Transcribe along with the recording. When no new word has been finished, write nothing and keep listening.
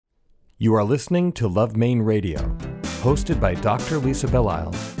You are listening to Love Maine Radio, hosted by Dr. Lisa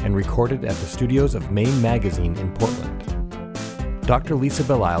Belisle and recorded at the studios of Maine Magazine in Portland. Dr. Lisa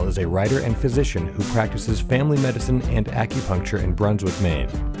Belisle is a writer and physician who practices family medicine and acupuncture in Brunswick, Maine.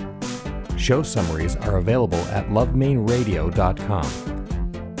 Show summaries are available at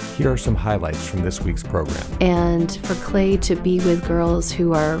lovemaineradio.com. Here are some highlights from this week's program. And for Clay to be with girls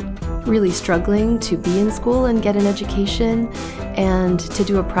who are really struggling to be in school and get an education, and to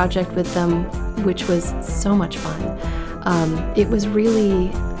do a project with them, which was so much fun. It was really,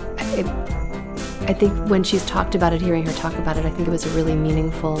 I think when she's talked about it, hearing her talk about it, I think it was a really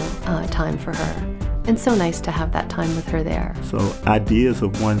meaningful time for her. And so nice to have that time with her there. So ideas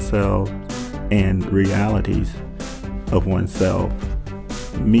of oneself and realities of oneself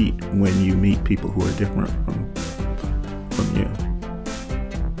meet when you meet people who are different from you.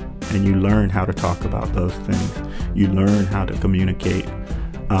 And you learn how to talk about those things. You learn how to communicate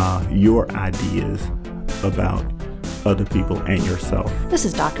your ideas about other people and yourself. This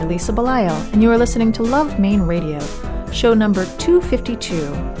is Dr. Lisa Belisle, and you are listening to Love Maine Radio, show number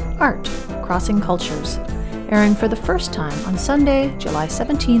 252, Art, Crossing Cultures, airing for the first time on Sunday, July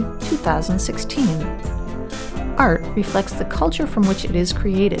 17, 2016. Art reflects the culture from which it is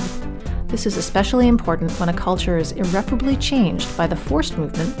created. This is especially important when a culture is irreparably changed by the forced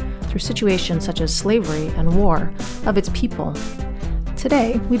movement through situations such as slavery and war of its people.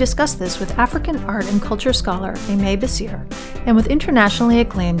 Today, we discuss this with African art and culture scholar Aimee Basir and with internationally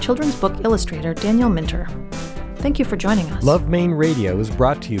acclaimed children's book illustrator Daniel Minter. Thank you for joining us. Love Maine Radio is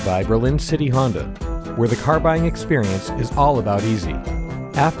brought to you by Berlin City Honda, where the car buying experience is all about easy.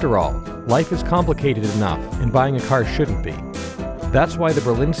 After all, life is complicated enough, and buying a car shouldn't be. That's why the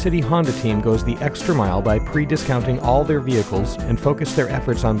Berlin City Honda team goes the extra mile by pre-discounting all their vehicles and focus their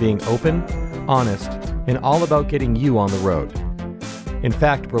efforts on being open, honest, and all about getting you on the road. In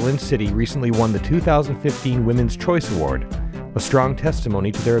fact, Berlin City recently won the 2015 Women's Choice Award, a strong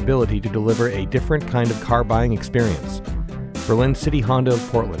testimony to their ability to deliver a different kind of car buying experience. Berlin City Honda of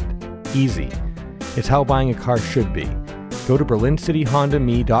Portland. Easy. It's how buying a car should be. Go to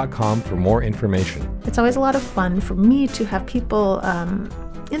berlincityhondame.com for more information. It's always a lot of fun for me to have people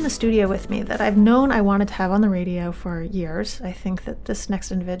in the studio with me that I've known I wanted to have on the radio for years. I think that this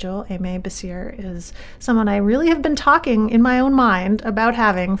next individual, Aimee Basir, is someone I really have been talking in my own mind about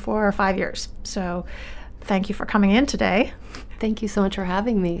having for 5 years. So thank you for coming in today. Thank you so much for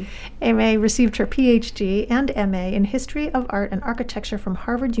having me. Aimee received her PhD and MA in History of Art and Architecture from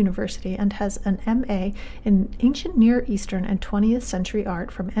Harvard University and has an MA in Ancient Near Eastern and 20th Century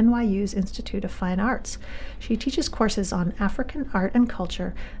Art from NYU's Institute of Fine Arts. She teaches courses on African art and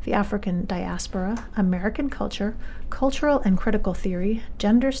culture, the African diaspora, American culture, cultural and critical theory,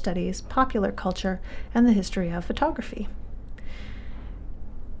 gender studies, popular culture, and the history of photography.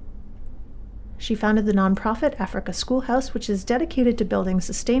 She founded the nonprofit Africa Schoolhouse, which is dedicated to building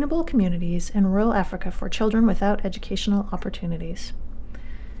sustainable communities in rural Africa for children without educational opportunities.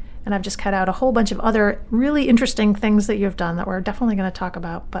 And I've just cut out a whole bunch of other really interesting things that you've done that we're definitely going to talk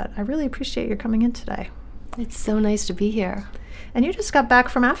about, but I really appreciate your coming in today. It's so nice to be here. And you just got back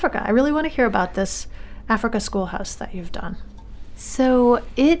from Africa. I really want to hear about this Africa Schoolhouse that you've done. So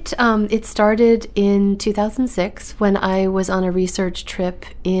it started in 2006 when I was on a research trip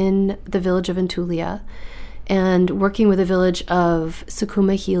in the village of Ntulia and working with a village of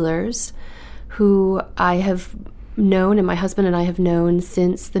Sukuma healers who I have known, and my husband and I have known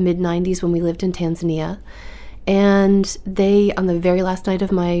since the mid-90s when we lived in Tanzania. And they, on the very last night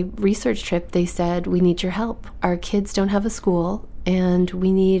of my research trip, they said, "We need your help. Our kids don't have a school and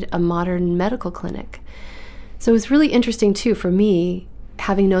we need a modern medical clinic." So it was really interesting, too, for me,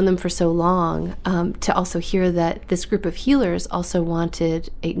 having known them for so long, to also hear that this group of healers also wanted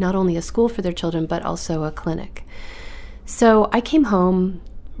not only a school for their children, but also a clinic. So I came home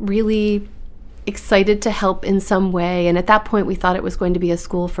really excited to help in some way. And at that point, we thought it was going to be a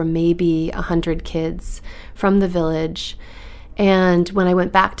school for maybe 100 kids from the village. And when I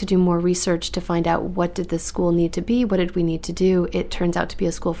went back to do more research to find out what did this school need to be, what did we need to do, it turns out to be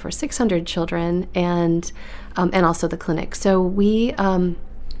a school for 600 children and also the clinic. So we,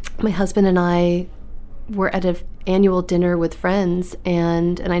 my husband and I, were at an annual dinner with friends,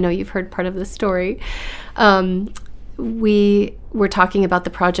 and I know you've heard part of the story. We were talking about the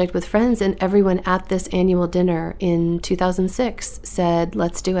project with friends, and everyone at this annual dinner in 2006 said,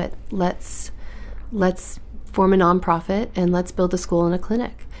 "Let's do it. Let's form a nonprofit and let's build a school and a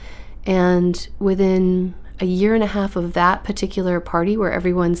clinic." And within a year and a half of that particular party where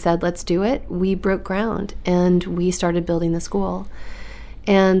everyone said, "Let's do it," we broke ground and we started building the school.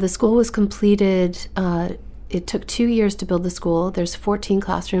 And the school was completed it took 2 years to build the school. There's 14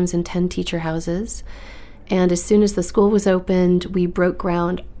 classrooms and 10 teacher houses. And as soon as the school was opened, we broke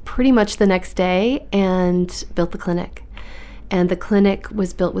ground pretty much the next day and built the clinic. And the clinic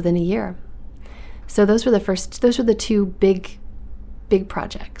was built within a year. So those were the two big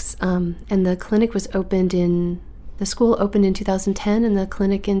projects. And the clinic was the school opened in 2010 and the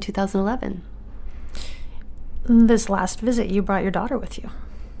clinic in 2011. This last visit, you brought your daughter with you.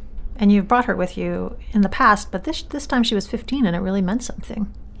 And you've brought her with you in the past, but this time she was 15 and it really meant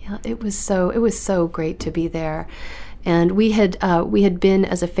something. Yeah, it was so great to be there. And we had been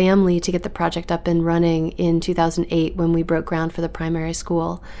as a family to get the project up and running in 2008 when we broke ground for the primary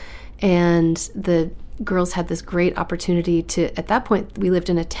school. And the girls had this great opportunity to, at that point, we lived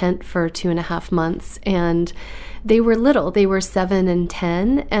in a tent for 2.5 months, and they were little. They were 7 and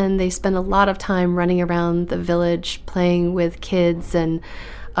 10, and they spent a lot of time running around the village, playing with kids, and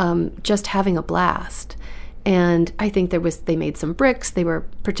just having a blast. And I think they made some bricks. They were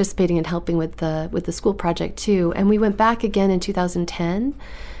participating and helping with the school project too. And we went back again in 2010.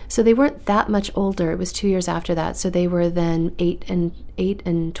 So they weren't that much older. It was 2 years after that. So they were then 8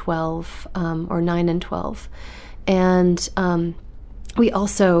 and 12, or 9 and 12. And we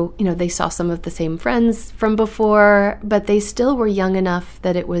also, they saw some of the same friends from before, but they still were young enough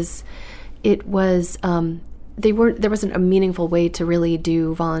that there wasn't a meaningful way to really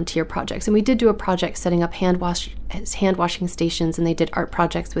do volunteer projects. And we did do a project setting up hand washing stations, and they did art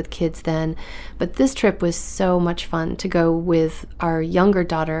projects with kids then. But this trip was so much fun to go with our younger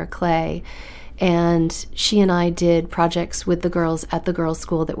daughter, Clay. And she and I did projects with the girls at the girls'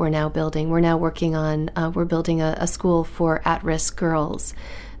 school that we're now building. We're now working on, we're building a school for at-risk girls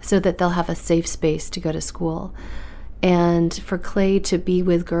so that they'll have a safe space to go to school. And for Clay to be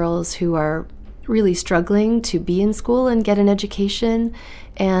with girls who are really struggling to be in school and get an education,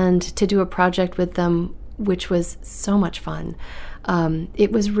 and to do a project with them, which was so much fun.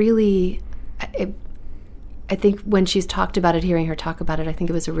 It was really, I think when she's talked about it, hearing her talk about it, I think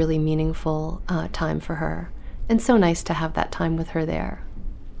it was a really meaningful time for her. And so nice to have that time with her there.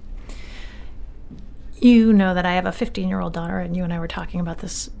 You know that I have a 15-year-old daughter, and you and I were talking about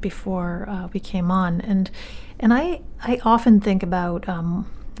this before we came on. And I often think about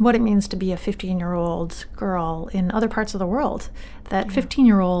what it means to be a 15-year-old girl in other parts of the world, that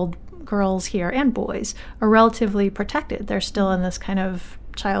 15-year-old girls here, and boys, are relatively protected. They're still in this kind of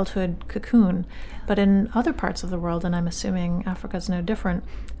childhood cocoon. But in other parts of the world, and I'm assuming Africa's no different,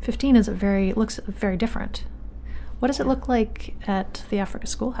 15 looks very different. What does it look like at the Africa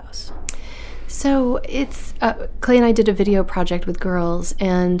Schoolhouse? So it's Clay and I did a video project with girls,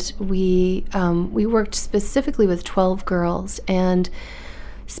 and we worked specifically with 12 girls and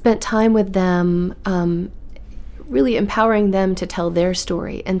spent time with them, really empowering them to tell their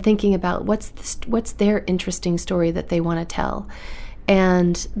story and thinking about what's their interesting story that they want to tell.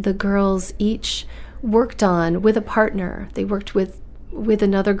 And the girls each worked on, with a partner, they worked with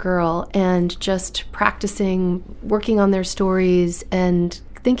another girl, and just practicing, working on their stories and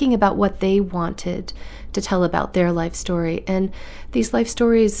thinking about what they wanted to tell about their life story. And these life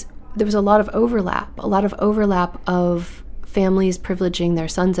stories, there was a lot of overlap of families privileging their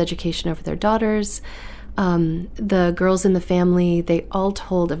sons' education over their daughters. The girls in the family, they all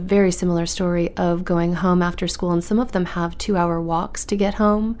told a very similar story of going home after school, and some of them have 2-hour walks to get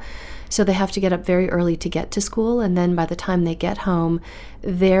home. So they have to get up very early to get to school, and then by the time they get home,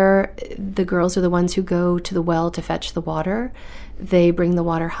 the girls are the ones who go to the well to fetch the water. They bring the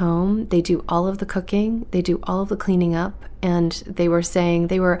water home. They do all of the cooking. They do all of the cleaning up. And they were saying,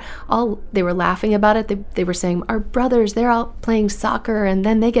 they were laughing about it. They were saying, our brothers, they're out playing soccer, and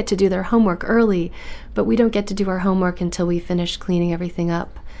then they get to do their homework early, but we don't get to do our homework until we finish cleaning everything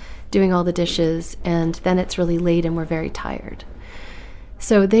up, doing all the dishes, and then it's really late and we're very tired.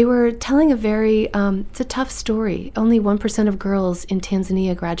 So they were telling it's a tough story. Only 1% of girls in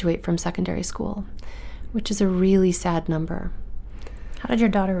Tanzania graduate from secondary school, which is a really sad number. How did your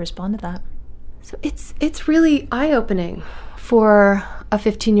daughter respond to that? So it's really eye-opening for a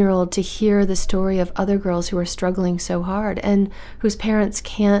 15-year-old to hear the story of other girls who are struggling so hard and whose parents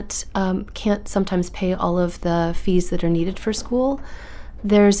can't sometimes pay all of the fees that are needed for school.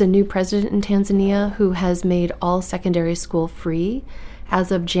 There's a new president in Tanzania who has made all secondary school free.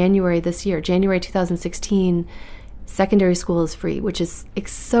 As of January this year, January 2016, secondary school is free, which is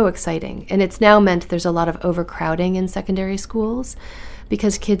so exciting. And it's now meant there's a lot of overcrowding in secondary schools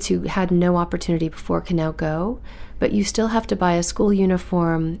because kids who had no opportunity before can now go. But you still have to buy a school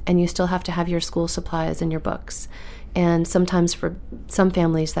uniform, and you still have to have your school supplies and your books. And sometimes for some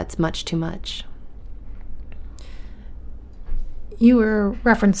families, that's much too much. You were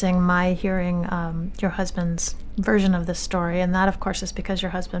referencing my hearing your husband's version of this story, and that, of course, is because your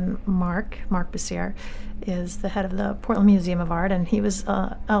husband, Mark Bussiere, is the head of the Portland Museum of Art, and he was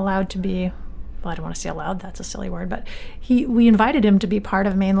allowed to be, well, I don't want to say allowed, that's a silly word, but we invited him to be part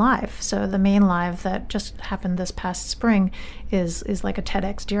of Maine Live. So the Maine Live that just happened this past spring is like a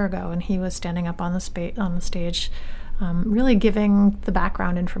TEDx Dirigo, and he was standing up on the stage, really giving the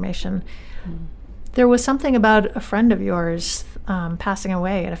background information. There was something about a friend of yours passing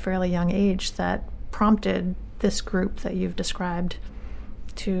away at a fairly young age that prompted this group that you've described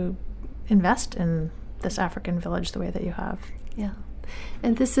to invest in this African village the way that you have. Yeah.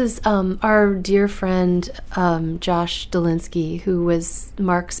 And this is our dear friend, Josh Dolinsky, who was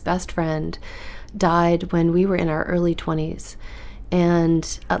Mark's best friend, died when we were in our early 20s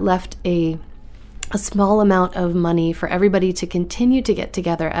and left a small amount of money for everybody to continue to get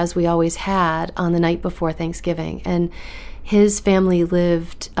together as we always had on the night before Thanksgiving. And his family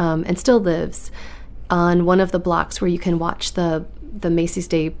lived and still lives on one of the blocks where you can watch the Macy's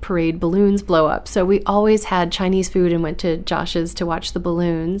Day Parade balloons blow up. So we always had Chinese food and went to Josh's to watch the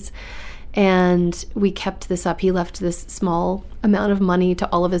balloons. And we kept this up. He left this small amount of money to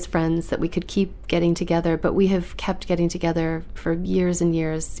all of his friends that we could keep getting together. But we have kept getting together for years and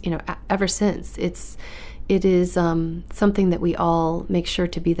years, ever since. It is something that we all make sure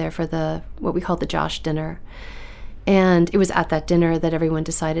to be there for what we call the Josh dinner. And it was at that dinner that everyone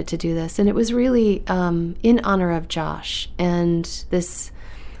decided to do this. And it was really in honor of Josh and this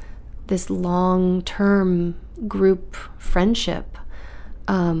long-term group friendship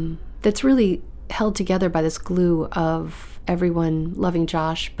that's really held together by this glue of everyone loving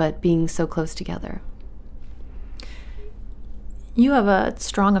Josh but being so close together. You have a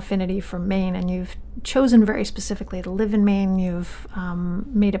strong affinity for Maine, and you've chosen very specifically to live in Maine. You've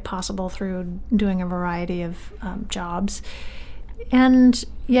made it possible through doing a variety of jobs. And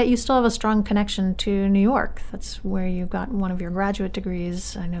yet you still have a strong connection to New York. That's where you got one of your graduate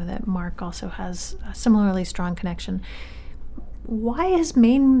degrees. I know that Mark also has a similarly strong connection. Why has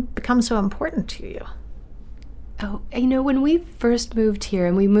Maine become so important to you? Oh, when we first moved here,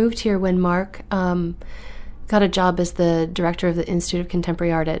 and we moved here when Mark got a job as the director of the Institute of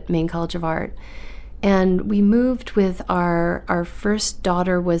Contemporary Art at Maine College of Art. And we moved with our first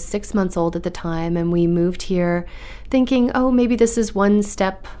daughter was 6 months old at the time, and we moved here thinking, oh, maybe this is one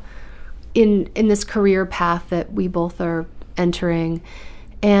step in this career path that we both are entering.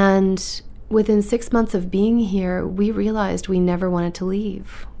 And within 6 months of being here, we realized we never wanted to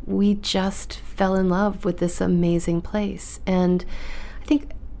leave. We just fell in love with this amazing place. And I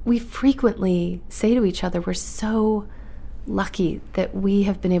think we frequently say to each other, we're so lucky that we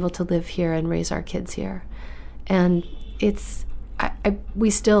have been able to live here and raise our kids here. And we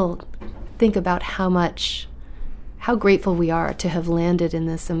still think about how grateful we are to have landed in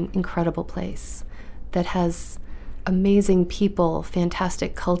this incredible place that has amazing people,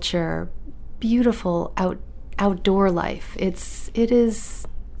 fantastic culture, beautiful outdoor life. It is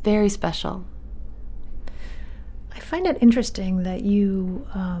very special. I find it interesting that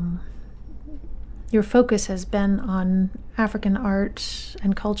your focus has been on African art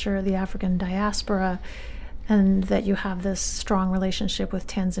and culture, the African diaspora, and that you have this strong relationship with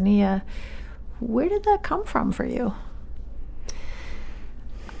Tanzania. Where did that come from for you?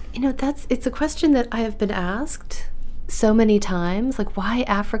 It's a question that I have been asked so many times, like, why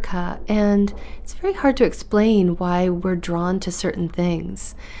Africa? And it's very hard to explain why we're drawn to certain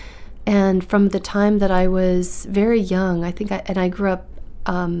things. And from the time that I was very young, I grew up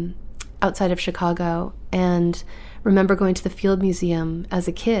outside of Chicago, and remember going to the Field Museum as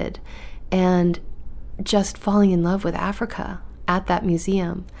a kid and just falling in love with Africa at that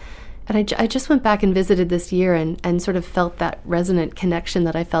museum. And I just went back and visited this year and sort of felt that resonant connection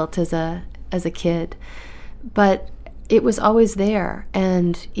that I felt as a kid. But it was always there.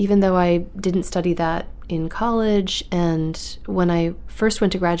 And even though I didn't study that in college, and when I first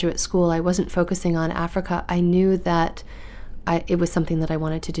went to graduate school, I wasn't focusing on Africa, I knew that it was something that I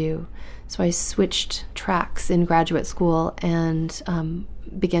wanted to do. So I switched tracks in graduate school and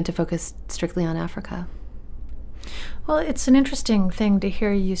began to focus strictly on Africa. Well, it's an interesting thing to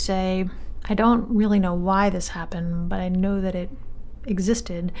hear you say, I don't really know why this happened, but I know that it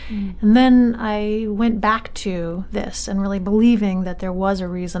existed. And then I went back to this and really believing that there was a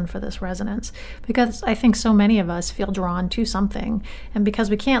reason for this resonance, because I think so many of us feel drawn to something, and because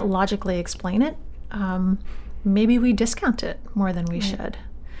we can't logically explain it, maybe we discount it more than we should.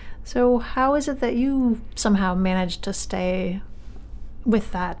 So how is it that you somehow managed to stay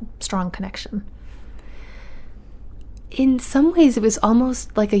with that strong connection? In some ways, it was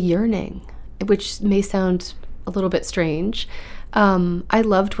almost like a yearning, which may sound a little bit strange. I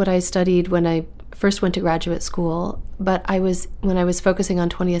loved what I studied when I first went to graduate school, but when I was focusing on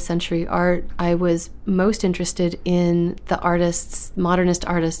 20th century art, I was most interested in the artists, modernist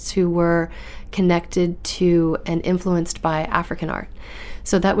artists who were connected to and influenced by African art.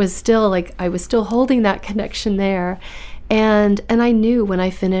 So that was still I was still holding that connection there. And I knew when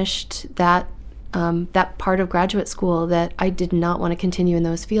I finished that part of graduate school that I did not want to continue in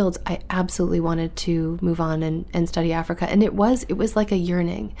those fields. I absolutely wanted to move on and study Africa. And it was like a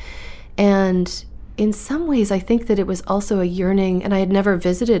yearning. And in some ways, I think that it was also a yearning, and I had never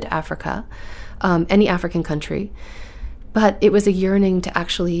visited Africa, any African country, but it was a yearning to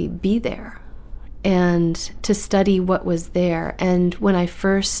actually be there and to study what was there. And when I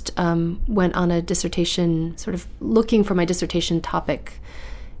first went on a dissertation, sort of looking for my dissertation topic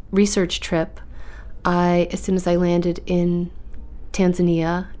research trip, as soon as I landed in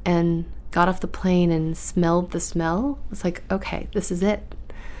Tanzania and got off the plane and smelled the smell, I was like, okay, this is it.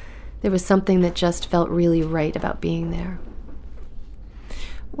 There was something that just felt really right about being there.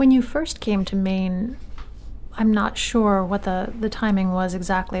 When you first came to Maine, I'm not sure what the timing was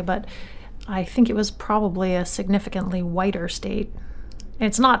exactly, but I think it was probably a significantly whiter state.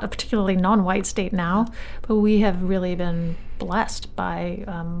 It's not a particularly non-white state now, but we have really been blessed by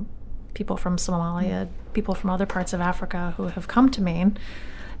people from Somalia, people from other parts of Africa who have come to Maine.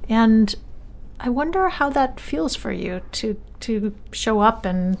 And I wonder how that feels for you to show up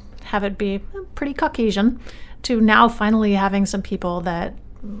and have it be pretty Caucasian, to now finally having some people that,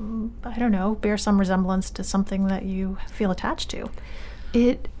 I don't know, bear some resemblance to something that you feel attached to.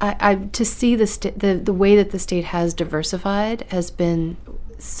 To see the way that the state has diversified has been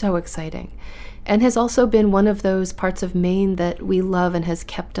so exciting, and has also been one of those parts of Maine that we love and has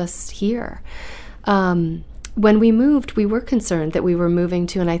kept us here. When we moved, we were concerned that we were moving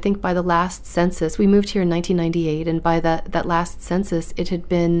to, and I think by the last census, we moved here in 1998, and by that last census, it had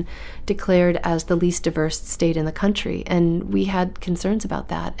been declared as the least diverse state in the country, and we had concerns about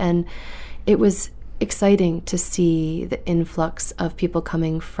that. And it was exciting to see the influx of people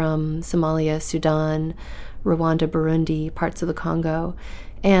coming from Somalia, Sudan, Rwanda, Burundi, parts of the Congo.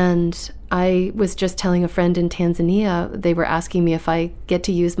 And I was just telling a friend in Tanzania, they were asking me if I get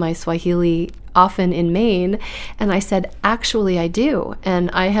to use my Swahili often in Maine, and I said, actually I do.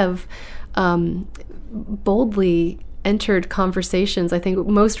 And I have boldly entered conversations. I think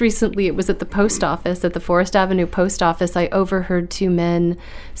most recently it was at the post office, at the Forest Avenue post office. I overheard two men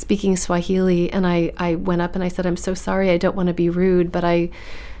speaking Swahili, and I went up and I said, I'm so sorry, I don't want to be rude, but I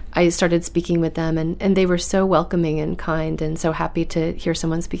started speaking with them, and they were so welcoming and kind and so happy to hear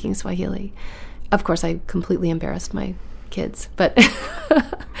someone speaking Swahili. Of course, I completely embarrassed my kids, but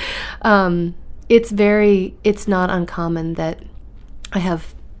it's not uncommon that I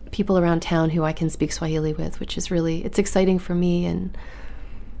have people around town who I can speak Swahili with, which is really, it's exciting for me. And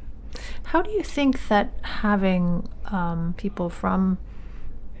how do you think that having people from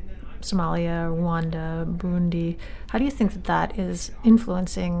Somalia, Rwanda, Burundi, how do you think that is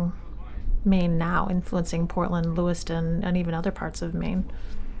influencing Maine now, influencing Portland, Lewiston, and even other parts of Maine?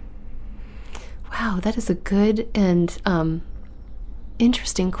 Wow, that is a good and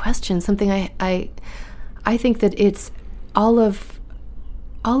interesting question. Something I think that it's all of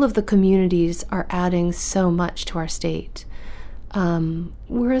the communities are adding so much to our state.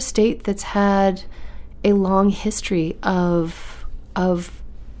 We're a state that's had a long history of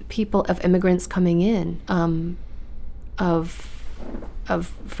people, of immigrants coming in, of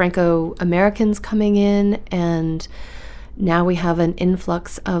Franco-Americans coming in, and now we have an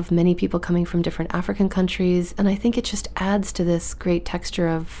influx of many people coming from different African countries, and I think it just adds to this great texture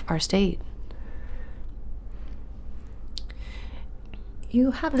of our state.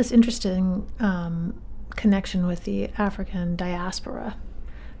 You have this interesting connection with the African diaspora.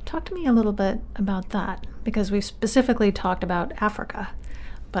 Talk to me a little bit about that, because we've specifically talked about Africa,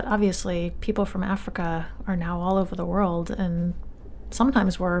 but obviously people from Africa are now all over the world, and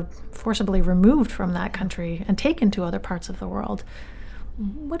sometimes we're forcibly removed from that country and taken to other parts of the world.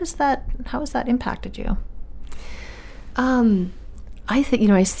 How has that impacted you? I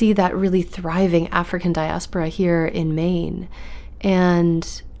think, I see that really thriving African diaspora here in Maine,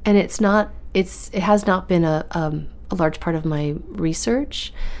 and it has not been a large part of my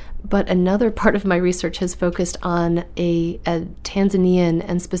research, but another part of my research has focused on a Tanzanian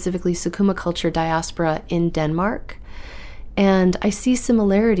and specifically Sukuma culture diaspora in Denmark. And I see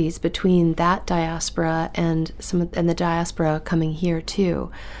similarities between that diaspora and the diaspora coming here too.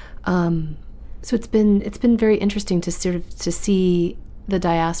 So it's been very interesting to see the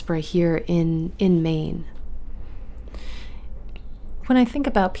diaspora here in Maine. when I think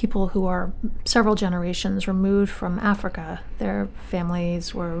about people who are several generations removed from Africa, their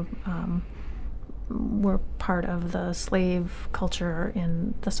families were part of the slave culture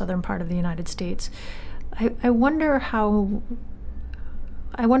in the southern part of the United States. I wonder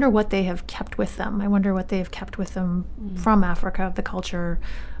what they have kept with them. I wonder what they have kept with them from Africa, the culture,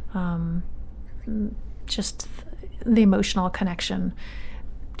 just the emotional connection.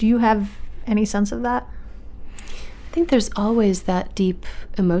 Do you have any sense of that? I think there's always that deep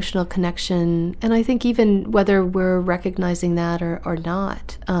emotional connection, and I think even whether we're recognizing that or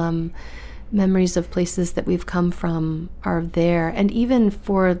not, memories of places that we've come from are there, and even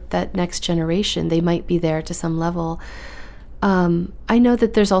for that next generation, they might be there to some level. I know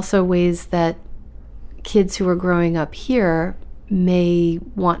that there's also ways that kids who are growing up here may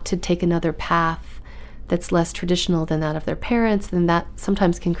want to take another path that's less traditional than that of their parents, and that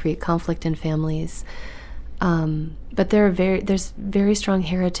sometimes can create conflict in families. But there's very strong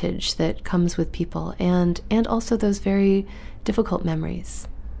heritage that comes with people, and also those very difficult memories.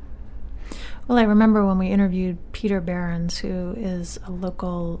 Well, I remember when we interviewed Peter Behrens, who is a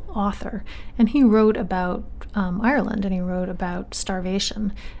local author, and he wrote about Ireland, and he wrote about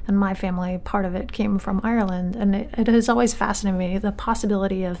starvation. And my family, part of it came from Ireland, and it has always fascinated me, the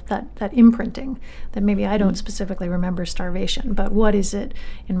possibility of that imprinting, that maybe I don't specifically remember starvation, but what is it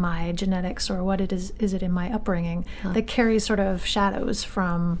in my genetics, or what is it in my upbringing that carries sort of shadows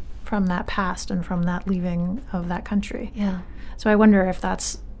from that past and from that leaving of that country. Yeah. So I wonder if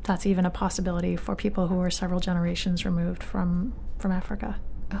that's even a possibility for people who are several generations removed from Africa.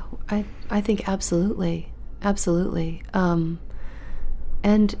 Oh, I think absolutely. And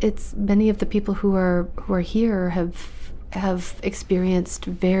it's many of the people who are here have experienced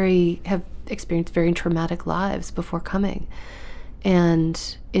very traumatic lives before coming,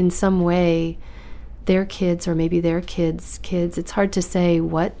 and in some way, their kids or maybe their kids. It's hard to say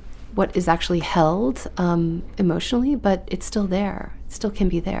what is actually held emotionally, but it's still there. It still can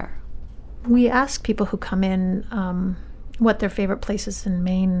be there. We ask people who come in what their favorite places in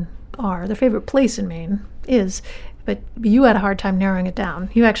Maine are. Their favorite place in Maine is, but you had a hard time narrowing it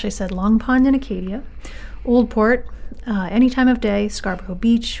down. You actually said Long Pond in Acadia, Old Port, any time of day, Scarborough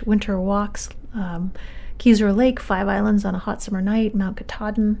Beach, winter walks, Keezer Lake, Five Islands on a hot summer night, Mount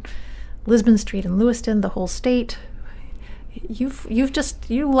Katahdin, Lisbon Street in Lewiston, the whole state. You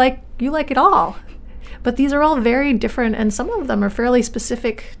like it all. But these are all very different, and some of them are fairly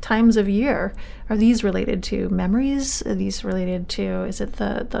specific times of year. Are these related to memories? Are these related to, is it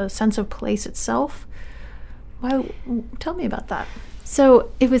the sense of place itself? Tell me about that.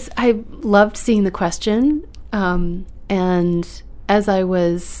 So I loved seeing the question, and as I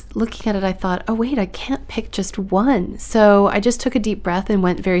was looking at it, I thought, oh wait, I can't pick just one. So I just took a deep breath and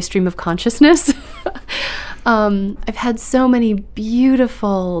went very stream of consciousness. I've had so many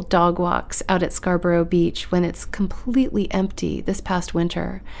beautiful dog walks out at Scarborough Beach when it's completely empty this past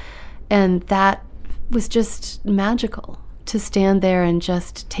winter. And that was just magical, to stand there and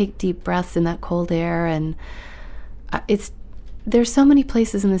just take deep breaths in that cold air. And there's so many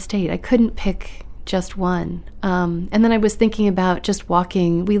places in the state. I couldn't pick just one. And then I was thinking about just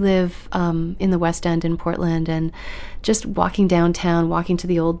walking. We live in the West End in Portland, and just walking downtown, walking to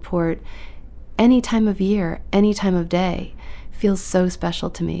the Old Port, any time of year, any time of day, feels so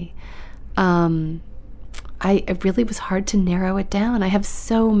special to me. It really was hard to narrow it down. I have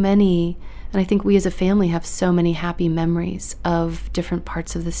so many, and I think we as a family have so many happy memories of different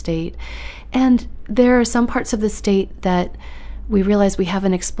parts of the state. And there are some parts of the state that we realize we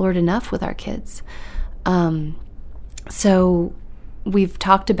haven't explored enough with our kids. So we've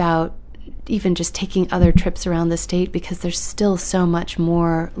talked about even just taking other trips around the state, because there's still so much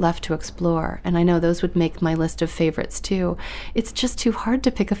more left to explore. And I know those would make my list of favorites too. It's just too hard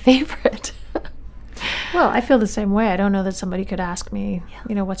to pick a favorite. Well, I feel the same way. I don't know that somebody could ask me,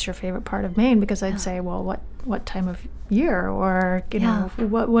 what's your favorite part of Maine? Because I'd say, well, what time of year, or,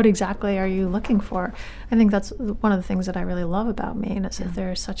 what exactly are you looking for? I think that's one of the things that I really love about Maine, is that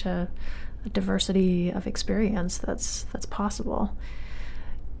there's such a diversity of experience that's possible.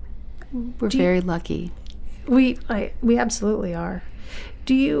 We're very lucky. We absolutely are.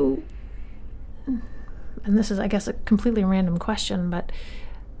 Do you, and this is, I guess, a completely random question, but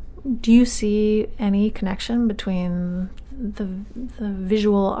do you see any connection between the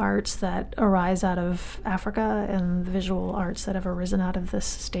visual arts that arise out of Africa and the visual arts that have arisen out of this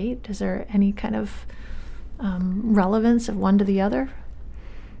state? Is there any kind of relevance of one to the other?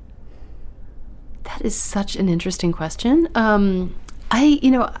 That is such an interesting question.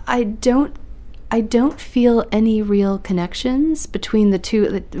 I don't I don't feel any real connections between the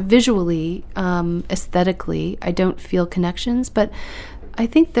two. Visually, aesthetically, I don't feel connections, but I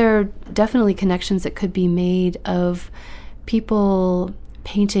think there are definitely connections that could be made of people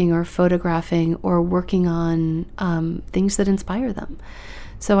painting or photographing or working on things that inspire them.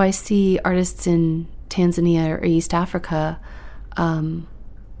 So I see artists in Tanzania or East Africa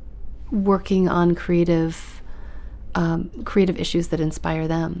working on creative issues that inspire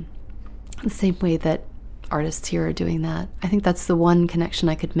them, the same way that artists here are doing that. I think that's the one connection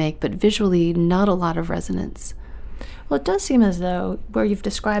I could make, but visually, not a lot of resonance. Well, it does seem as though, where you've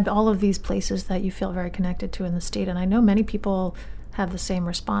described all of these places that you feel very connected to in the state, and I know many people have the same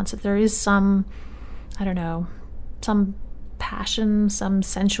response, that there is some, I don't know, some passion, some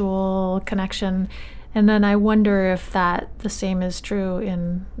sensual connection. And then I wonder if that the same is true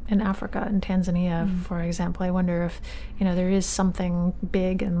in Africa, in Tanzania, for example. I wonder if, there is something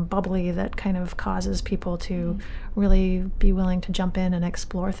big and bubbly that kind of causes people to really be willing to jump in and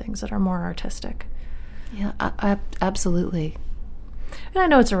explore things that are more artistic. Yeah, absolutely. And I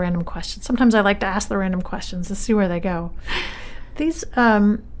know it's a random question. Sometimes I like to ask the random questions to see where they go. These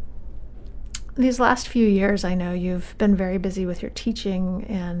last few years, I know you've been very busy with your teaching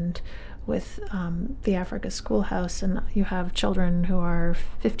and with the Africa Schoolhouse, and you have children who are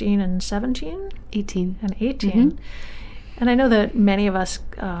 15 and 17? 18. And 18. Mm-hmm. And I know that many of us,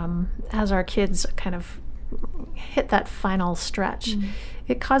 as our kids kind of hit that final stretch,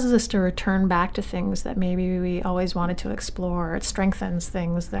 it causes us to return back to things that maybe we always wanted to explore. It strengthens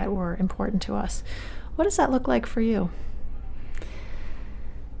things that were important to us. What does that look like for you?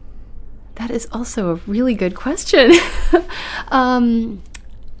 That is also a really good question.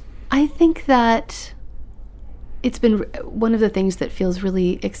 I think that it's been one of the things that feels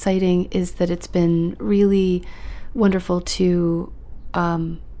really exciting is that it's been really wonderful to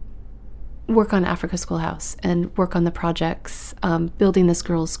work on Africa Schoolhouse and work on the projects, building this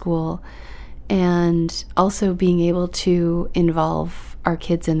girls' school, and also being able to involve our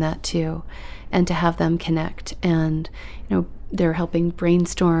kids in that too, and to have them connect. And, they're helping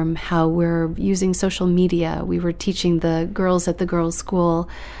brainstorm how we're using social media. We were teaching the girls at the girls' school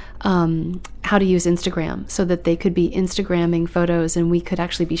how to use Instagram so that they could be Instagramming photos and we could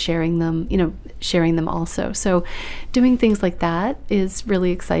actually be sharing them also. So doing things like that is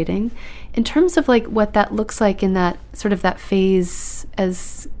really exciting. In terms of like what that looks like in that sort of that phase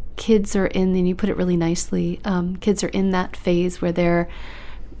as kids are in, and you put it really nicely, kids are in that phase where they're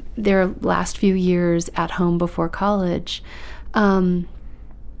their last few years at home before college. I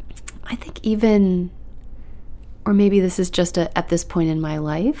think even, or maybe this is just a at this point in my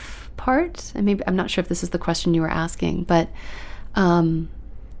life part, and maybe I'm not sure if this is the question you were asking, but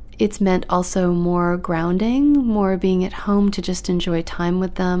it's meant also more grounding, more being at home to just enjoy time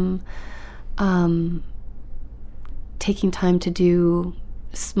with them, taking time to do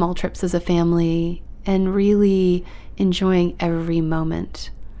small trips as a family, and really enjoying every moment.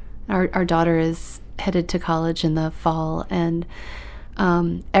 Our daughter is headed to college in the fall, and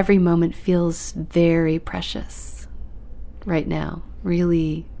every moment feels very precious right now,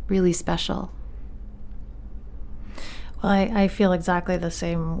 really, really special. Well, I feel exactly the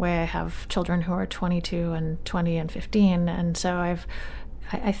same way. I have children who are 22 and 20 and 15, and so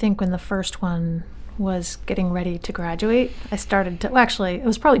I think when the first one was getting ready to graduate, I started to, well, actually, it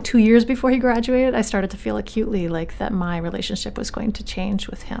was probably 2 years before he graduated, I started to feel acutely like that my relationship was going to change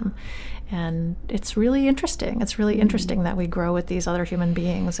with him. And it's really interesting. It's really interesting that we grow with these other human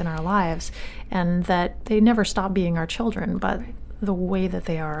beings in our lives, and that they never stop being our children, but the way that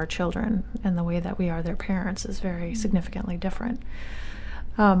they are our children and the way that we are their parents is very significantly different.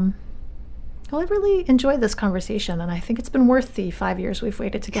 Well, I really enjoyed this conversation, and I think it's been worth the 5 years we've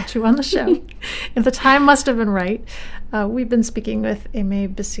waited to get you on the show. If the time must have been right. We've been speaking with Aimee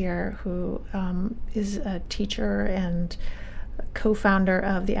Basir, who is a teacher and co-founder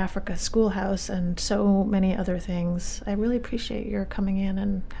of the Africa Schoolhouse and so many other things. I really appreciate your coming in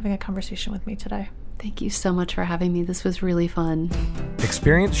and having a conversation with me today. Thank you so much for having me. This was really fun.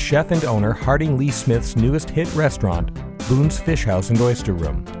 Experience chef and owner Harding Lee Smith's newest hit restaurant, Boone's Fish House and Oyster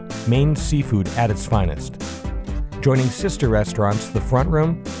Room, Maine seafood at its finest. Joining sister restaurants The Front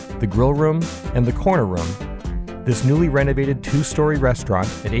Room, The Grill Room, and The Corner Room, this newly renovated 2-story restaurant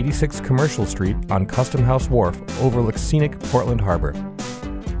at 86 Commercial Street on Custom House Wharf overlooks scenic Portland Harbor.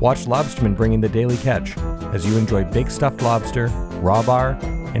 Watch lobstermen bring in the daily catch as you enjoy baked stuffed lobster, raw bar,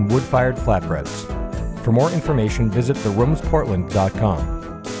 and wood-fired flatbreads. For more information, visit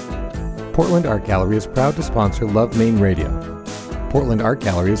theroomsportland.com. Portland Art Gallery is proud to sponsor Love Maine Radio. Portland Art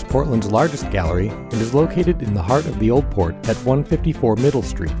Gallery is Portland's largest gallery and is located in the heart of the Old Port at 154 Middle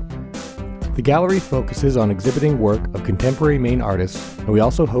Street. The gallery focuses on exhibiting work of contemporary Maine artists, and we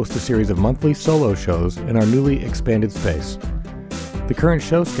also host a series of monthly solo shows in our newly expanded space. The current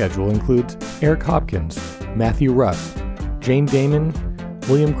show schedule includes Eric Hopkins, Matthew Russ, Jane Damon,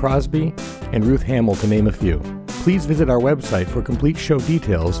 William Crosby, and Ruth Hamill, to name a few. Please visit our website for complete show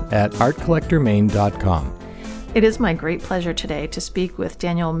details at artcollectormaine.com. It is my great pleasure today to speak with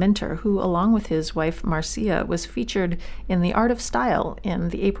Daniel Minter, who, along with his wife Marcia, was featured in The Art of Style in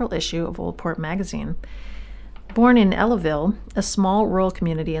the April issue of Old Port magazine. Born in Ellaville, a small rural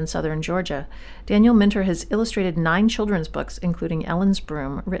community in southern Georgia, Daniel Minter has illustrated 9 children's books, including Ellen's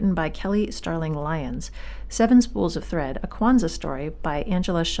Broom, written by Kelly Starling Lyons, 7 Spools of Thread, a Kwanzaa story by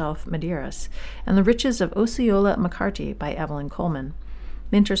Angela Shelf Medeiros, and The Riches of Osceola McCarty by Evelyn Coleman.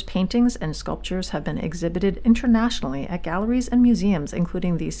 Minter's paintings and sculptures have been exhibited internationally at galleries and museums,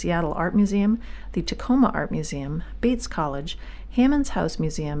 including the Seattle Art Museum, the Tacoma Art Museum, Bates College, Hammond's House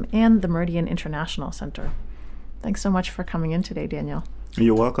Museum, and the Meridian International Center. Thanks so much for coming in today, Daniel.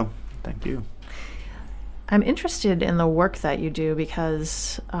 You're welcome. Thank you. I'm interested in the work that you do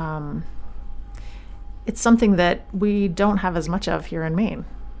because it's something that we don't have as much of here in Maine.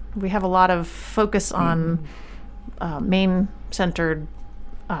 We have a lot of focus on Maine-centered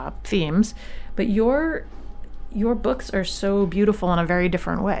themes, but your books are so beautiful in a very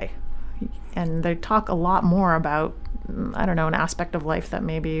different way, and they talk a lot more about, I don't know, an aspect of life that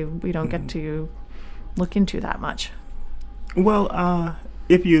maybe we don't get to look into that much. Well,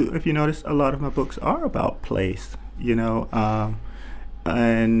 if you notice, a lot of my books are about place,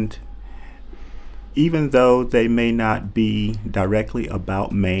 and even though they may not be directly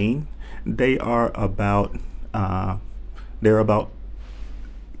about Maine, they are about they're about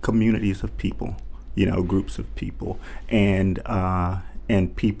communities of people, groups of people, and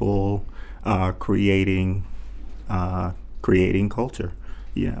people creating culture,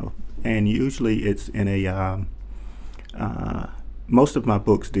 and usually it's in a most of my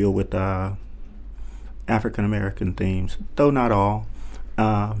books deal with African American themes, though not all,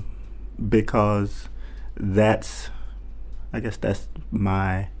 because I guess that's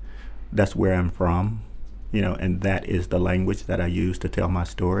where I'm from, and that is the language that I use to tell my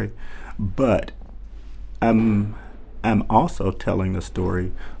story. But I'm also telling the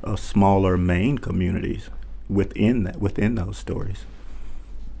story of smaller Maine communities within those stories.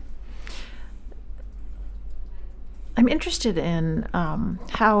 I'm interested in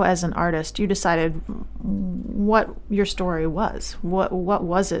how, as an artist, you decided what your story was. What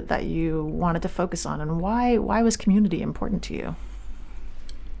was it that you wanted to focus on, and why was community important to you?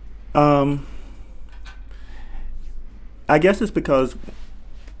 I guess it's because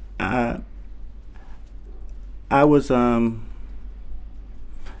I was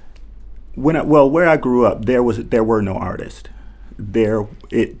where I grew up, there were no artists.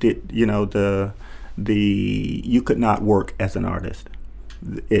 You could not work as an artist.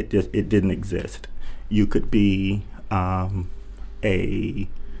 It didn't exist. You could be a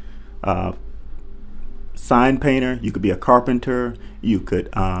sign painter. You could be a carpenter. You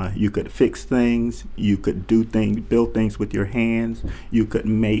could fix things. You could build things with your hands. You could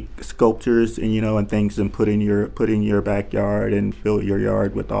make sculptures and things and put in your backyard and fill your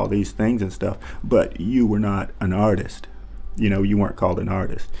yard with all these things and stuff. But you were not an artist. You weren't called an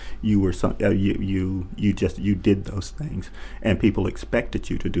artist. You were you did those things, and people expected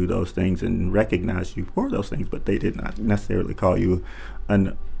you to do those things and recognized you for those things, but they did not necessarily call you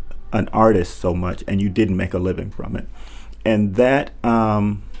an artist so much, and you didn't make a living from it. And that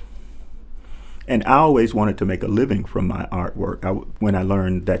and I always wanted to make a living from my artwork. When I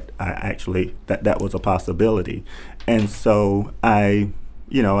learned that that was a possibility, and so I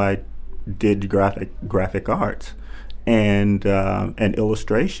did graphic arts and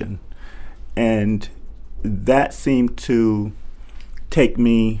illustration, and that seemed to take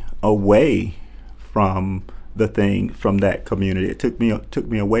me away from that community. It took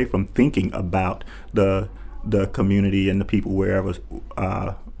me away from thinking about the community and the people where I was,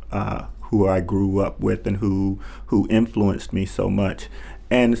 who I grew up with and who influenced me so much,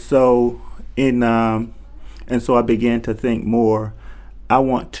 and so I began to think more. I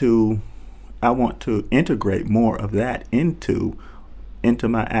want to integrate more of that into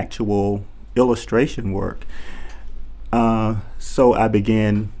my actual illustration work. So I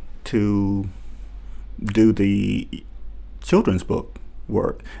began to do the children's book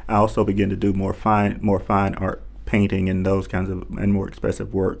work. I also began to do more fine art painting and those kinds of and more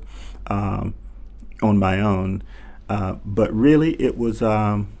expressive work on my own. But really, it was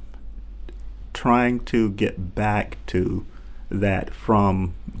trying to get back to that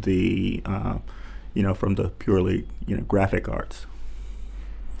from the purely graphic arts.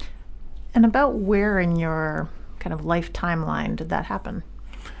 And about where in your kind of life timeline did that happen?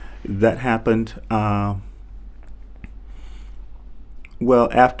 That happened, well,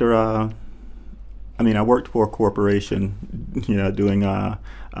 after, I worked for a corporation, doing,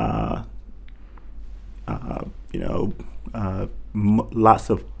 lots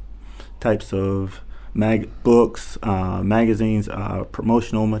of types of books, magazines,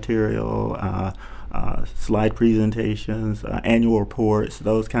 promotional material, slide presentations, annual reports,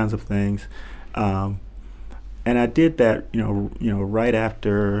 those kinds of things. And I did that, right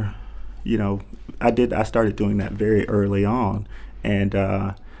after, I started doing that very early on, and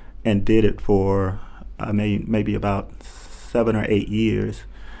did it for maybe about 7 or 8 years.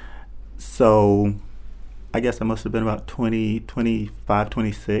 So I guess I must have been about 25,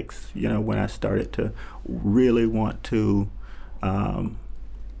 26, when I started to really want to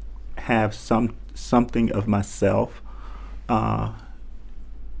have something of myself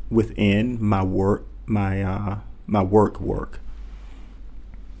within my work, my work.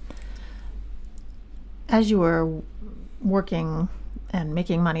 As you were working and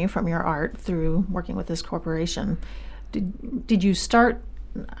making money from your art through working with this corporation, did you start?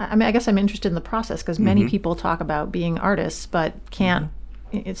 I guess I'm interested in the process, because many people talk about being artists but can't.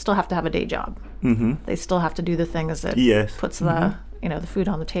 It still have to have a day job. They still have to do the things that puts the the food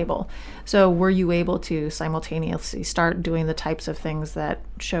on the table. So were you able to simultaneously start doing the types of things that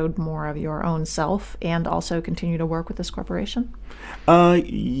showed more of your own self and also continue to work with this corporation?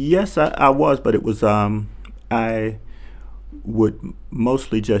 Yes, I was, but it was I would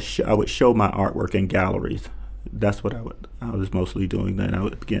mostly I would show my artwork in galleries. That's what I was mostly doing then. I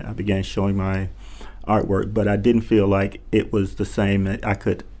began showing my artwork, but I didn't feel like it was the same. I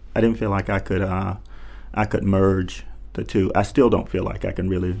didn't feel like I could merge the two. I still don't feel like I can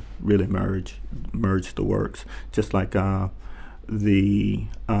really merge the works. Just like the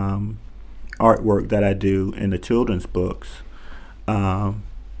artwork that I do in the children's books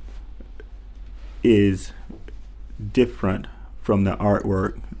is different from the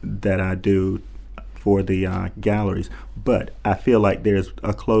artwork that I do for the galleries, but I feel like there's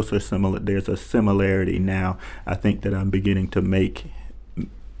a similarity now. I think that I'm beginning to make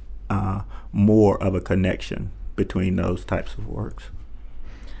more of a connection between those types of works.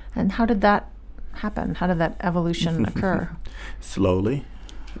 And how did that happen? How did that evolution occur? Slowly,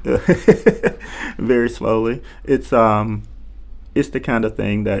 very slowly. It's the kind of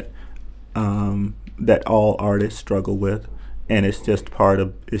thing that that all artists struggle with, and it's just part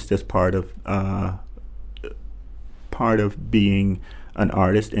of being an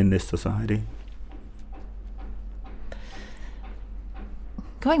artist in this society.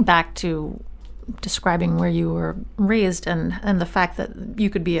 Going back to describing where you were raised and the fact that you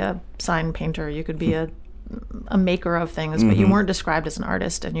could be a sign painter, you could be a maker of things, but you weren't described as an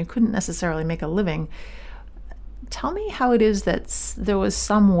artist and you couldn't necessarily make a living. Tell me how it is that there was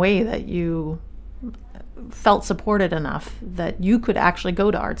some way that you felt supported enough that you could actually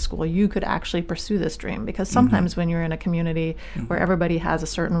go to art school, you could actually pursue this dream. Because sometimes when you're in a community where everybody has a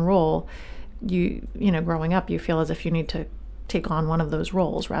certain role, you growing up, you feel as if you need to take on one of those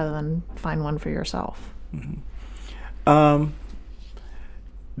roles rather than find one for yourself. That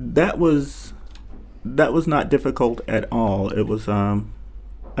was not difficult at all. It was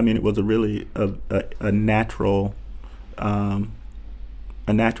it was a really a natural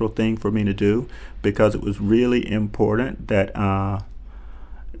thing for me to do, because it was really important that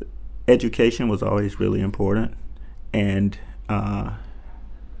education was always really important, and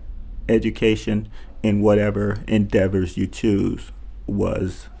education in whatever endeavors you choose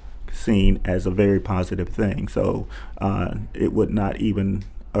was seen as a very positive thing. So it would not even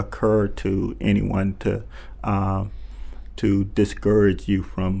occur to anyone to discourage you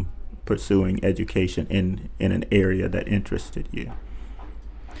from pursuing education in an area that interested you.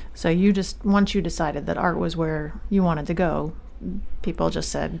 So once you decided that art was where you wanted to go, people just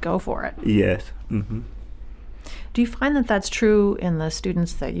said, go for it. Yes. Do you find that that's true in the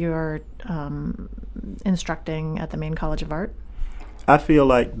students that you're instructing at the Maine College of Art? I feel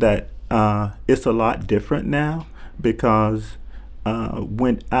like that it's a lot different now, because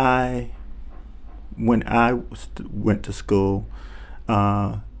when I went to school,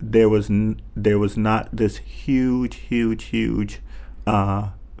 there was not this huge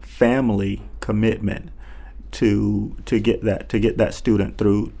family commitment to get that student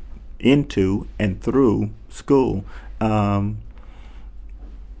through school.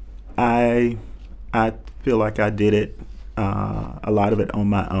 I feel like I did it, a lot of it on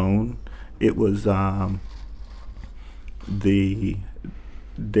my own. It was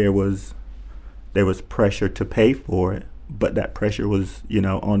there was pressure to pay for it, but that pressure was,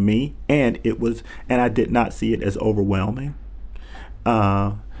 on me, and I did not see it as overwhelming.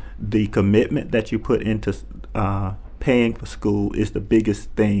 The commitment that you put into paying for school is the biggest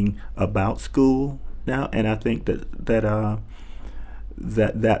thing about school now, and I think that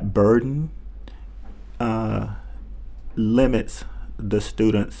burden limits the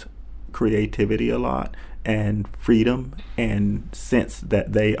students' creativity a lot, and freedom, and sense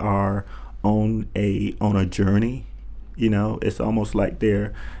that they are on a journey. It's almost like they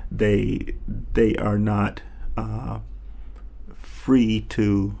are not free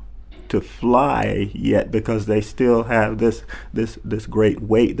to fly yet, because they still have this great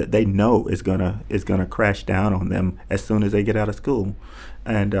weight that they know is gonna crash down on them as soon as they get out of school.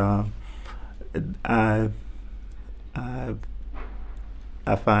 And I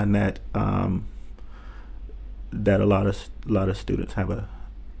find that that a lot of students have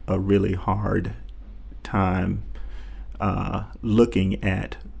a really hard time looking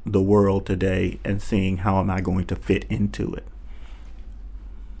at the world today and seeing how am I going to fit into it.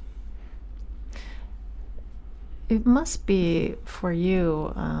 It must be for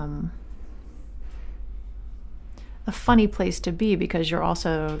you a funny place to be, because you're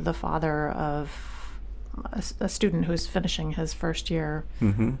also the father of a student who's finishing his first year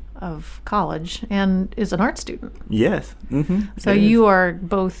of college and is an art student. Yes. So you are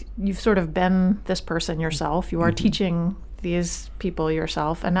both, you've sort of been this person yourself, you are teaching these people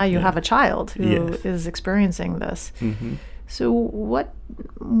yourself, and now you have a child who is experiencing this. So what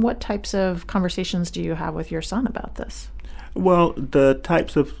types of conversations do you have with your son about this? Well, the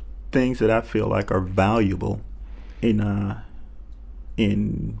types of things that I feel like are valuable in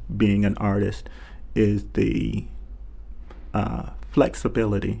being an artist is the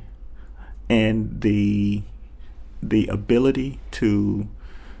flexibility and the ability to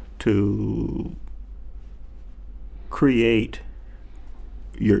create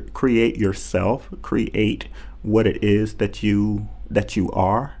yourself, create what it is that you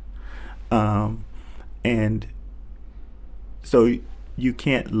are, and so you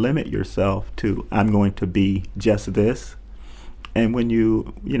can't limit yourself to I'm going to be just this. And when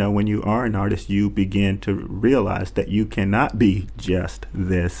you are an artist, you begin to realize that you cannot be just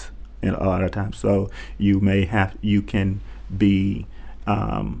this a lot of times. So you can be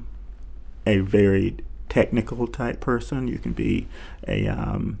a very technical type person. You can be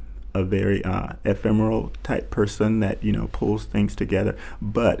a very ephemeral type person that pulls things together.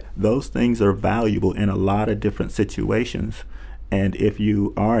 But those things are valuable in a lot of different situations. And if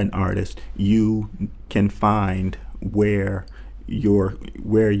you are an artist, you can find where your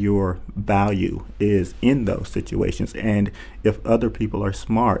value is in those situations. And if other people are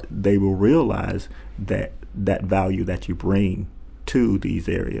smart, they will realize that value that you bring to these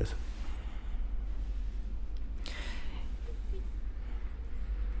areas.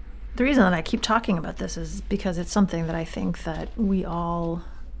 The reason that I keep talking about this is because it's something that I think that we all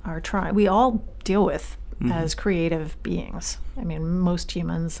deal with as creative beings. I mean, most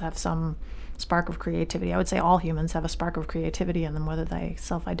humans have some spark of creativity. I would say all humans have a spark of creativity in them, whether they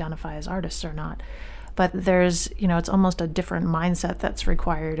self-identify as artists or not. But there's, it's almost a different mindset that's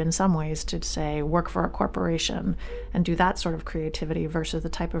required in some ways to, say, work for a corporation and do that sort of creativity versus the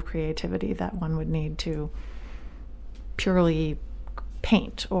type of creativity that one would need to purely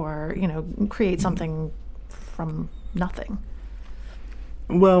paint or, create something from nothing.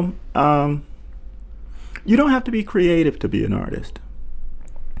 Well, you don't have to be creative to be an artist.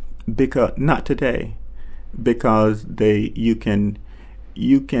 Because not today, because you can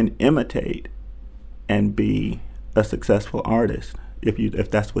imitate and be a successful artist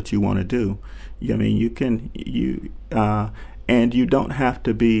if that's what you want to do. I mean, and you don't have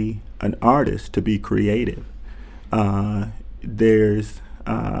to be an artist to be creative. There's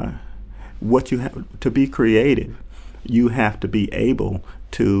what you have to be creative. You have to be able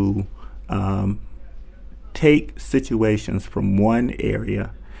to take situations from one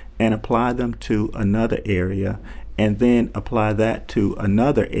area and apply them to another area, and then apply that to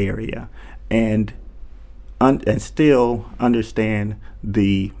another area, and still understand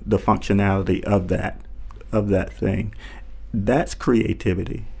the functionality of that thing. That's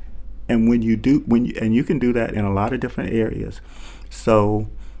creativity, and you can do that in a lot of different areas. So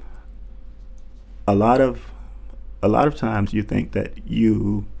a lot of times you think that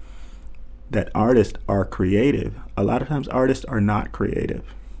artists are creative. A lot of times artists are not creative.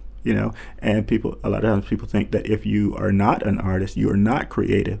 And a lot of times people think that if you are not an artist, you are not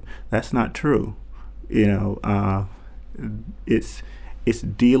creative. That's not true. It's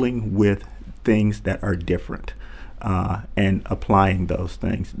dealing with things that are different and applying those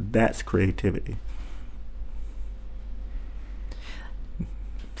things. That's creativity.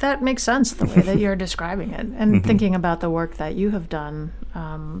 That makes sense, the way that you're describing it, and thinking about the work that you have done,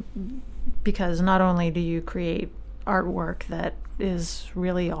 because not only do you create artwork that is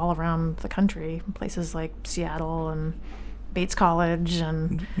really all around the country, places like Seattle and Bates College,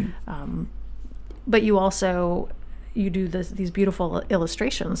 and but you also do these beautiful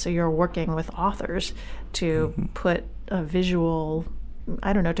illustrations. So you're working with authors to put a visual,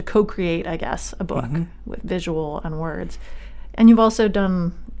 I don't know, to co-create, I guess, a book with visual and words. And you've also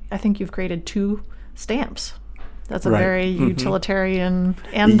done, I think you've created 2 stamps. That's a very utilitarian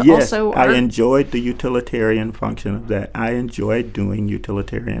and yes, also art. I enjoyed the utilitarian function of that. I enjoyed doing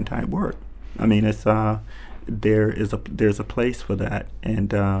utilitarian type work. I mean, it's there's a place for that,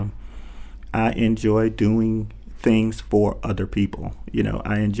 and I enjoy doing things for other people. You know,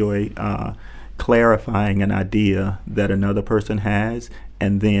 I enjoy clarifying an idea that another person has,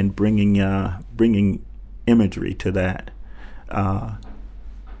 and then bringing imagery to that.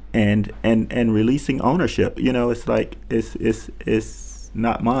 And releasing ownership. You know, it's like it's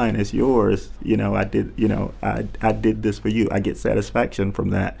not mine, it's yours. You know, I did this for you. I get satisfaction from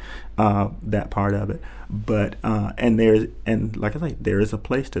that part of it. But and like I say, there is a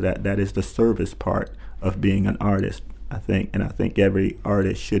place to that. That is the service part of being an artist, I think, and I think every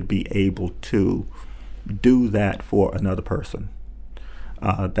artist should be able to do that for another person.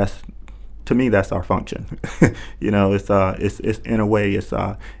 To me, that's our function. You know, it's in a way,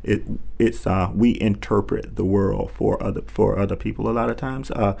 we interpret the world for other people a lot of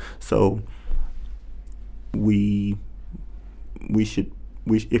times. So we should,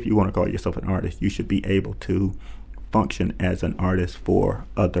 if you want to call yourself an artist, you should be able to function as an artist for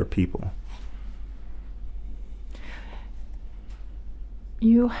other people.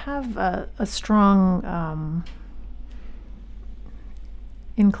 You have a strong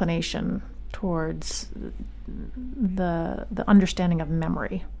inclination towards the understanding of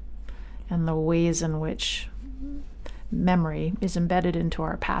memory and the ways in which memory is embedded into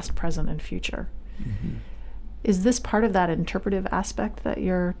our past, present, and future. Is this part of that interpretive aspect that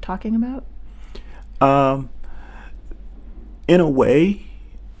you're talking about? In a way,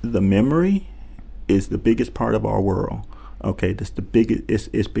 the memory is the biggest part of our world. Okay, that's the biggest.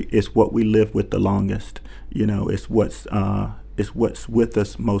 It's what we live with the longest. You know, it's what's with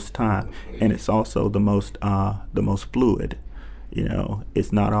us most time, and it's also the most fluid. You know,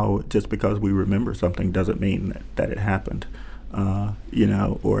 it's not all just because we remember something doesn't mean that it happened. You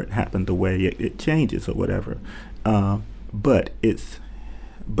know, or it happened the way it changes or whatever. But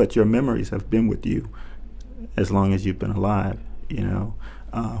your memories have been with you as long as you've been alive. You know,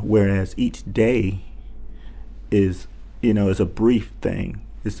 whereas each day is a brief thing.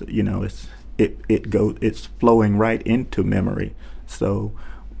 It's flowing right into memory. So,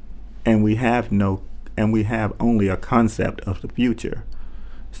 and we have only a concept of the future.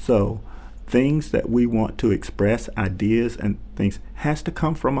 So, things that we want to express, ideas and things, has to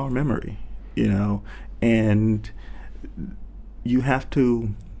come from our memory. You know, and you have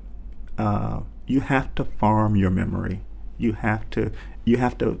to farm your memory. You have to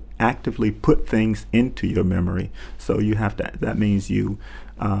actively put things into your memory. So that means you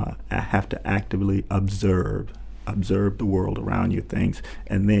have to actively observe the world around you, things,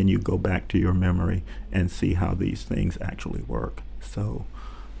 and then you go back to your memory and see how these things actually work. So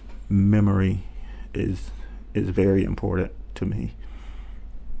memory is very important to me.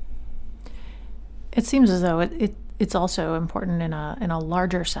 It seems as though it's also important in a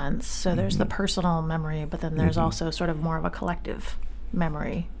larger sense. So there's the personal memory, but then there's also sort of more of a collective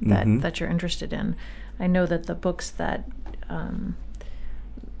memory that you're interested in. I know that the books that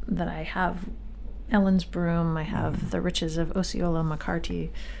I have, Ellen's Broom, I have The Riches of Osceola McCarty,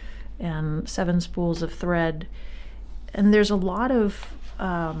 and Seven Spools of Thread, and there's a lot of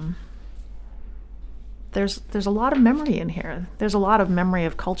there's a lot of memory in here. There's a lot of memory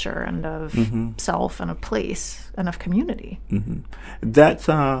of culture and of self and of place and of community. That's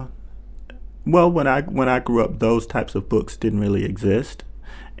well, when I grew up, those types of books didn't really exist,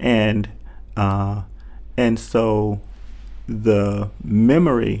 and so the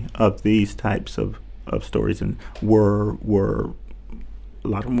memory of these types of stories were a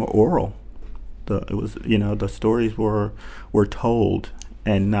lot of them were oral. The stories were told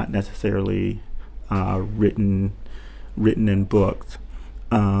and not necessarily written in books,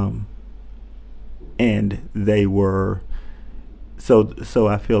 and they were so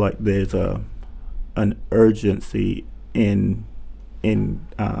I feel like there's an urgency in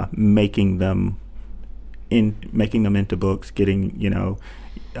making them into books, getting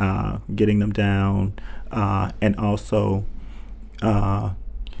them down, and also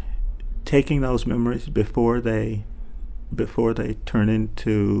taking those memories before they before they turn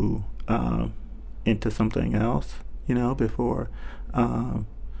into something else.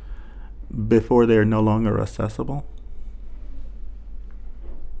 Before they're no longer accessible.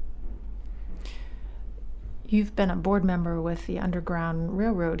 You've been a board member with the Underground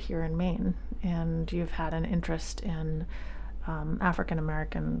Railroad here in Maine, and you've had an interest in African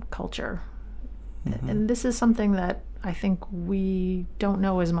American culture. Mm-hmm. And this is something that I think we don't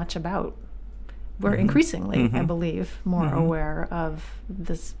know as much about. We're mm-hmm. increasingly, mm-hmm. I believe, more mm-hmm. aware of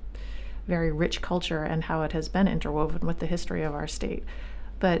this very rich culture and how it has been interwoven with the history of our state.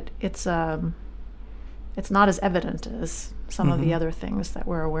 But it's not as evident as some mm-hmm. of the other things that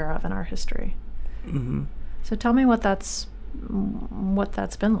we're aware of in our history. Mm-hmm. So tell me what that's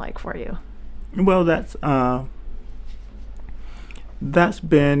been like for you. Well, that's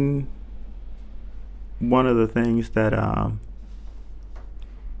been one of the things that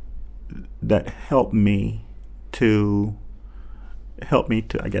helped me to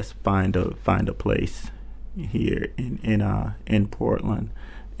I guess find a place here in Portland,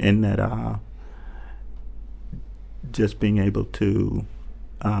 in that just being able to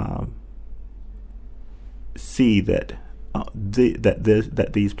see that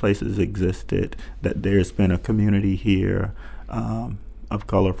these places existed, that there's been a community here of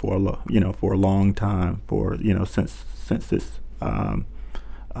color for a long time, since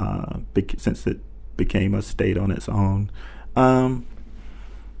it became a state on its own,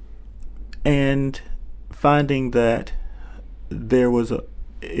 and finding that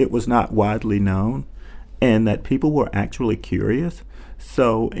it was not widely known, and that people were actually curious.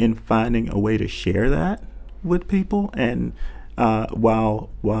 So in finding a way to share that with people, and while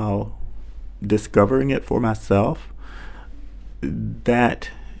discovering it for myself,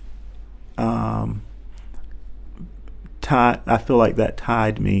 that I feel like that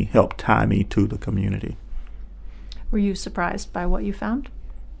helped tie me to the community. Were you surprised by what you found?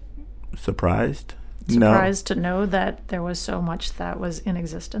 Surprised? Surprised to know that there was so much that was in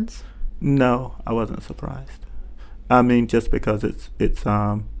existence? No, I wasn't surprised. I mean, just because it's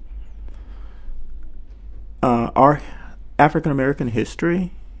our African American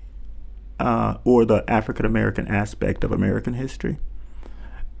history, or the African American aspect of American history,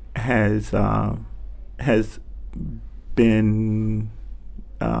 has been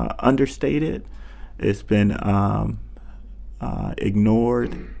understated. It's been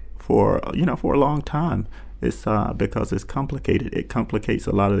ignored for a long time. It's because it's complicated. It complicates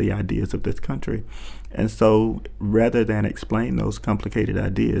a lot of the ideas of this country, and so rather than explain those complicated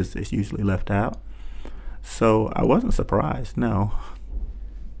ideas, it's usually left out. So I wasn't surprised. No.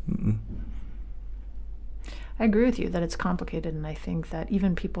 Mm-mm. I agree with you that it's complicated, and I think that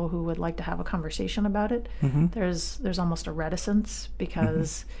even people who would like to have a conversation about it, mm-hmm. there's almost a reticence,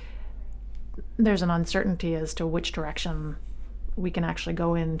 because mm-hmm. there's an uncertainty as to which direction we can actually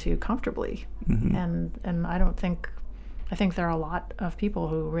go into comfortably. Mm-hmm. And I think there are a lot of people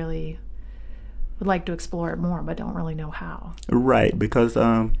who really would like to explore it more but don't really know how. Right, because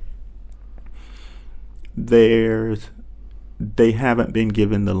they haven't been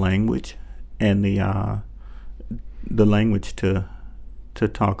given the language and the language to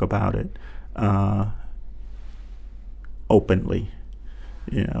talk about it openly,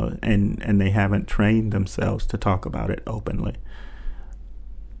 and they haven't trained themselves to talk about it openly,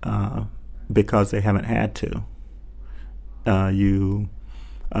 because they haven't had to. You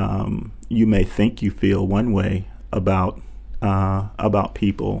may think you feel one way about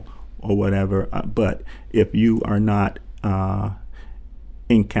people or whatever, but if you are not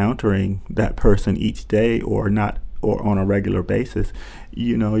encountering that person each day, or on a regular basis,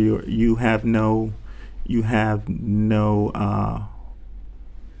 you have no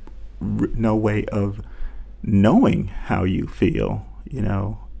way of knowing how you feel,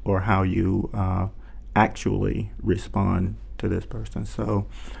 or how you actually respond to this person. So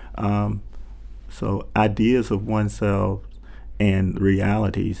ideas of oneself and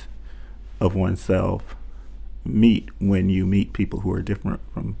realities of oneself meet when you meet people who are different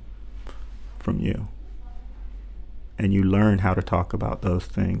from you. And you learn how to talk about those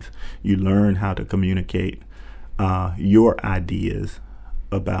things. You learn how to communicate your ideas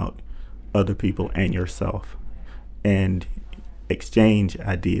about other people and yourself, and exchange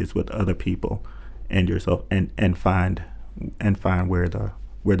ideas with other people and yourself, and find where the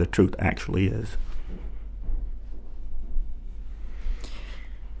truth actually is.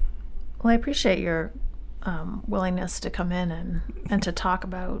 Well, I appreciate your willingness to come in and to talk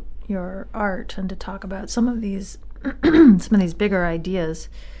about your art, and to talk about some of these bigger ideas.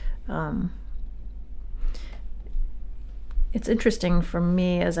 It's interesting for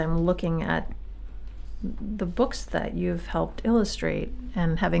me, as I'm looking at the books that you've helped illustrate,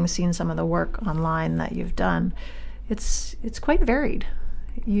 and having seen some of the work online that you've done, it's quite varied.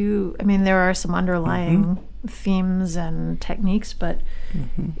 There are some underlying themes and techniques, but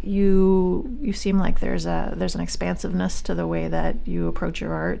you seem like there's an expansiveness to the way that you approach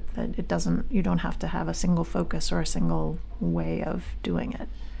your art, that you don't have to have a single focus or a single way of doing it.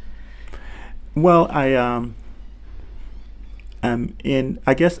 Well,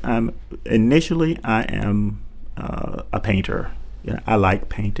 initially I am a painter. I like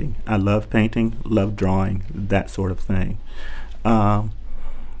painting. I love painting, love drawing, that sort of thing. I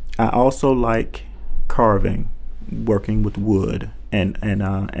also like carving, working with wood and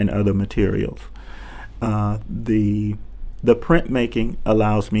other materials. The printmaking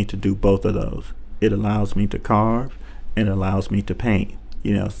allows me to do both of those. It allows me to carve and it allows me to paint.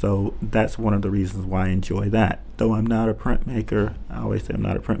 So that's one of the reasons why I enjoy that. Though I'm not a printmaker, I always say I'm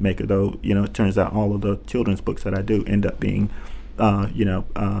not a printmaker. Though it turns out all of the children's books that I do end up being,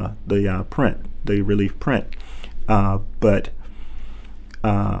 the relief print. But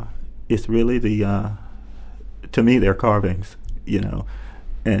it's really to me they're carvings,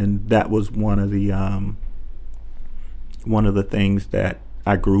 and that was one of the things that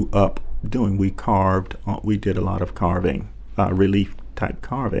I grew up doing. We did a lot of carving, relief type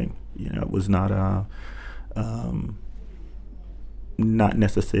carving. It was not not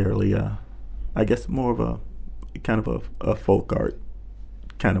necessarily I guess more of a kind of a folk art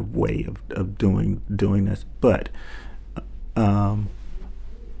kind of way of doing this, but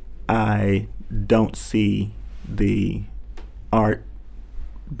I don't see the art,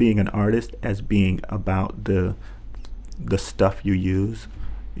 being an artist, as being about the stuff you use.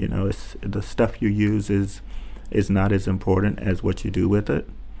 It's the stuff you use is not as important as what you do with it.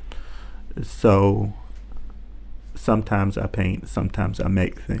 So sometimes I paint, sometimes I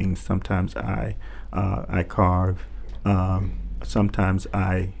make things, sometimes I carve, sometimes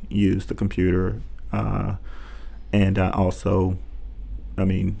I use the computer, and I also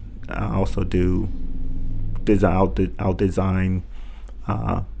do design. I'll design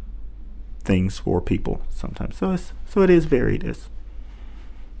things for people sometimes. So it is varied. It's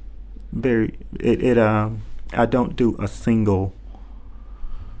very I don't do a single.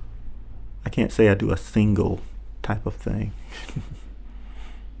 I can't say I do a single type of thing.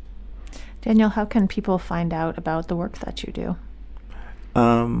 Daniel, how can people find out about the work that you do?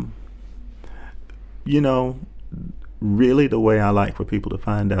 Really the way I like for people to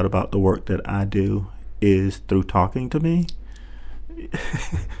find out about the work that I do is through talking to me.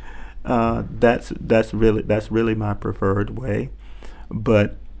 That's really my preferred way,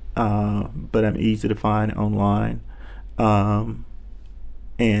 but I'm easy to find online, and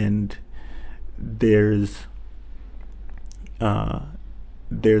it's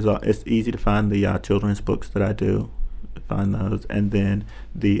easy to find the children's books that I do, find those, and then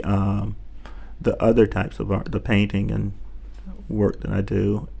the other types of art, the painting and work that I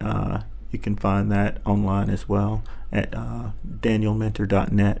do, you can find that online as well at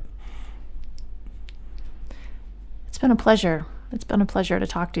danielminter.net. It's been a pleasure. It's been a pleasure to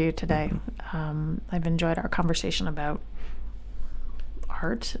talk to you today. I've enjoyed our conversation about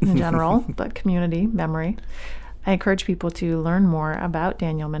art in general, but community, memory. I encourage people to learn more about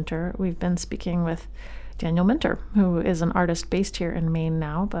Daniel Minter. We've been speaking with Daniel Minter, who is an artist based here in Maine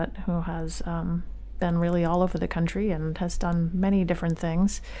now, but who has been really all over the country and has done many different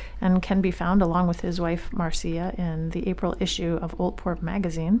things, and can be found along with his wife Marcia in the April issue of Old Port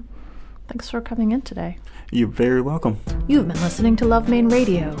Magazine. Thanks for coming in today. You're very welcome. You've been listening to Love Maine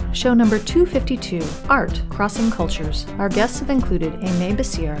Radio, show number 252, Art, Crossing Cultures. Our guests have included Aimee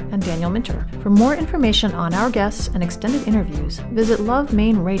Basir and Daniel Minter. For more information on our guests and extended interviews, visit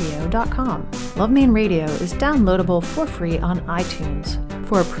lovemaineradio.com. Love Maine Radio is downloadable for free on iTunes.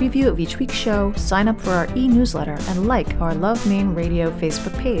 For a preview of each week's show, sign up for our e-newsletter and like our Love Maine Radio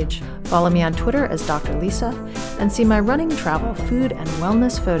Facebook page. Follow me on Twitter as Dr. Lisa, and see my running, travel, food, and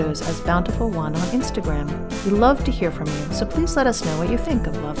wellness photos as Bountiful One on Instagram. We love to hear from you, so please let us know what you think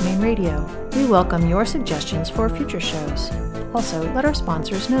of Love Maine Radio. We welcome your suggestions for future shows. Also, let our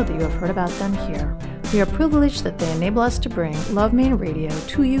sponsors know that you have heard about them here. We are privileged that they enable us to bring Love Maine Radio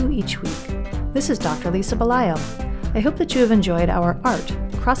to you each week. This is Dr. Lisa Belisle. I hope that you have enjoyed our Art,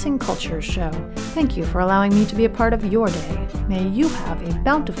 Crossing Cultures show. Thank you for allowing me to be a part of your day. May you have a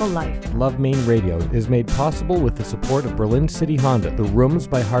bountiful life. Love Maine Radio is made possible with the support of Berlin City Honda, The Rooms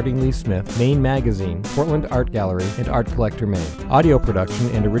by Harding Lee Smith, Maine Magazine, Portland Art Gallery, and Art Collector Maine. Audio production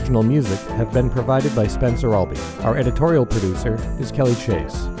and original music have been provided by Spencer Albee. Our editorial producer is Kelly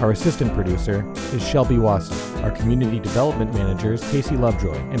Chase. Our assistant producer is Shelby Wasson. Our community development manager is Casey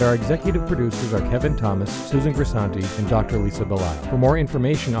Lovejoy. And our executive producers are Kevin Thomas, Susan Grisanti, and Dr. Lisa Belisle. For more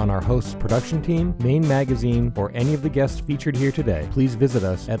information on our host's production team, Maine Magazine, or any of the guests featured here today, please visit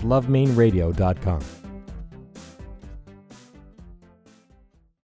us at lovemaineradio.com.